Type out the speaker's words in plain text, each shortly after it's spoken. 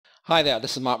Hi there,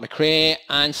 this is McRae,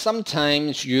 and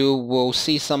sometimes you will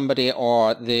see somebody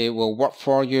or they will work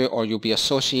for you or you'll be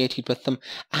associated with them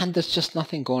and there's just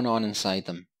nothing going on inside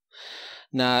them.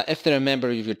 Now, if they're a member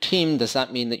of your team, does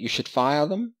that mean that you should fire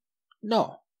them?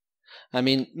 No. I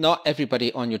mean, not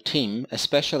everybody on your team,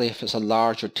 especially if it's a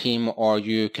larger team or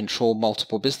you control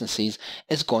multiple businesses,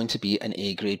 is going to be an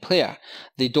A-grade player.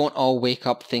 They don't all wake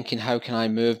up thinking, how can I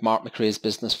move Mark McRae's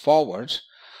business forward?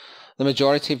 The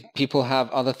majority of people have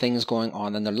other things going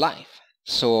on in their life.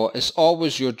 So it's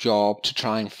always your job to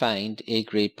try and find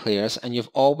A-grade players, and you've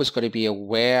always got to be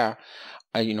aware,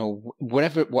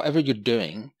 whatever you're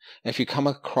doing, if you come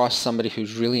across somebody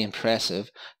who's really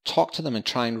impressive, talk to them and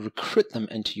try and recruit them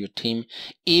into your team,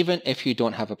 even if you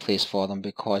don't have a place for them,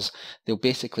 because they'll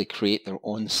basically create their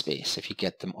own space if you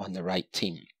get them on the right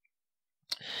team.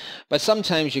 But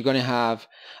sometimes you're going to have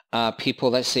people,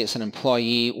 let's say it's an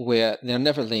employee where they're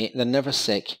never late, they're never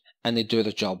sick, and they do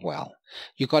their job well.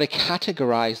 You've got to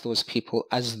categorize those people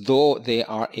as though they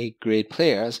are A-grade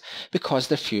players because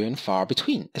they're few and far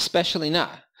between, especially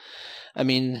now. I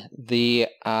mean,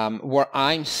 what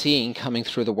I'm seeing coming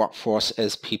through the workforce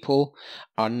is people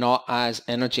are not as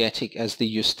energetic as they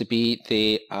used to be.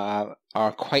 They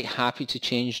are quite happy to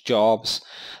change jobs.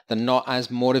 They're not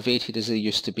as motivated as they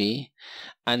used to be.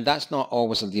 And that's not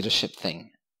always a leadership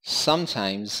thing.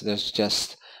 Sometimes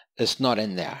it's not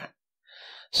in there.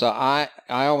 So I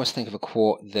always think of a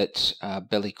quote that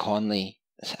Billy Connolly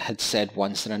had said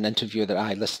once in an interview that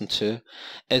I listened to,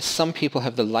 is some people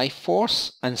have the life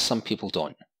force and some people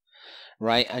don't,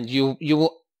 right? And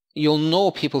you'll know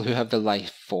people who have the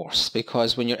life force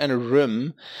because when you're in a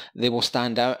room, they will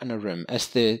stand out in a room. It's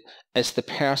the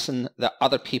person that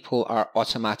other people are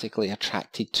automatically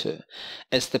attracted to.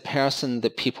 It's the person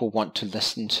that people want to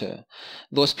listen to.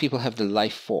 Those people have the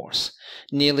life force.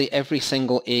 Nearly every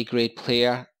single A-grade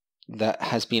player that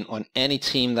has been on any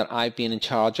team that I've been in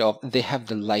charge of, they have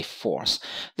the life force.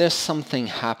 There's something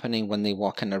happening when they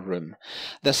walk in a room.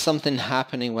 There's something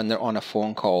happening when they're on a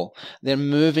phone call. They're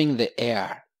moving the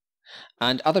air.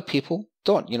 And other people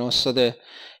don't, so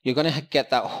you're going to get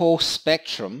that whole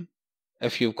spectrum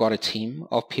if you've got a team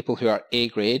of people who are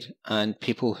A-grade and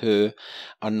people who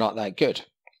are not that good.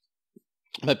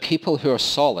 But people who are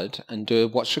solid and do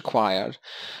what's required,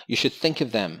 you should think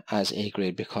of them as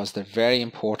A-grade because they're very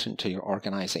important to your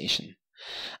organization.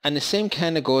 And the same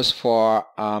kind of goes for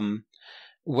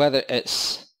whether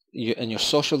it's in your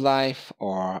social life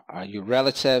or your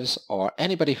relatives or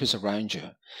anybody who's around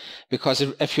you. Because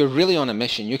if you're really on a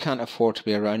mission, you can't afford to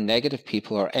be around negative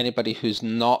people or anybody who's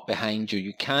not behind you.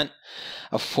 You can't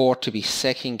afford to be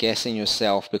second guessing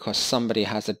yourself because somebody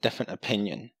has a different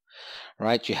opinion.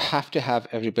 Right? You have to have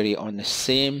everybody on the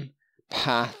same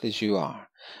path as you are.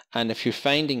 And if you're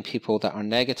finding people that are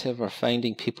negative or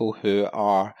finding people who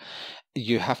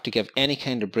you have to give any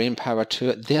kind of brain power to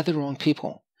it, they're the wrong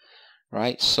people.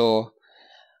 Right? So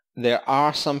there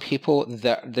are some people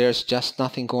that there's just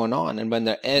nothing going on. And when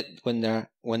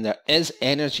there is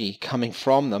energy coming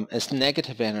from them, it's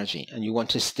negative energy. And you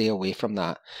want to stay away from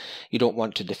that. You don't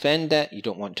want to defend it. You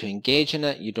don't want to engage in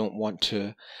it. You don't want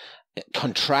to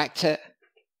contract it.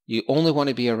 You only want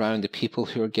to be around the people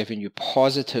who are giving you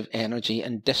positive energy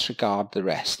and disregard the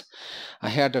rest. I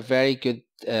heard a very good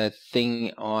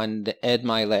thing on the Ed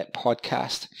Milet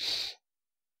podcast.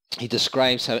 He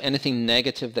describes how anything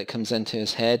negative that comes into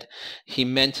his head, he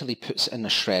mentally puts in a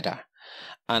shredder.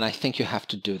 And I think you have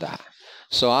to do that.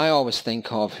 So I always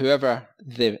think of whoever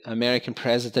the American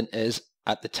president is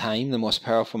at the time, the most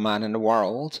powerful man in the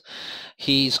world,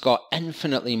 he's got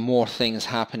infinitely more things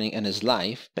happening in his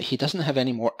life, but he doesn't have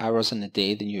any more hours in the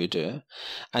day than you do.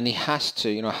 And he has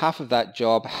to, half of that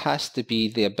job has to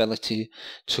be the ability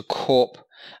to cope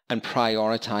and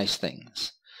prioritize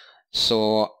things.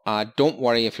 So don't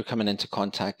worry if you're coming into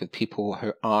contact with people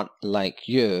who aren't like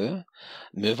you.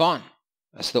 Move on.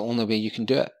 That's the only way you can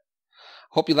do it.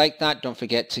 Hope you like that. Don't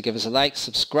forget to give us a like,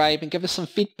 subscribe, and give us some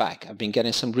feedback. I've been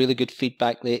getting some really good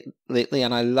feedback lately,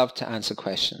 and I love to answer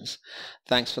questions.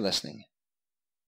 Thanks for listening.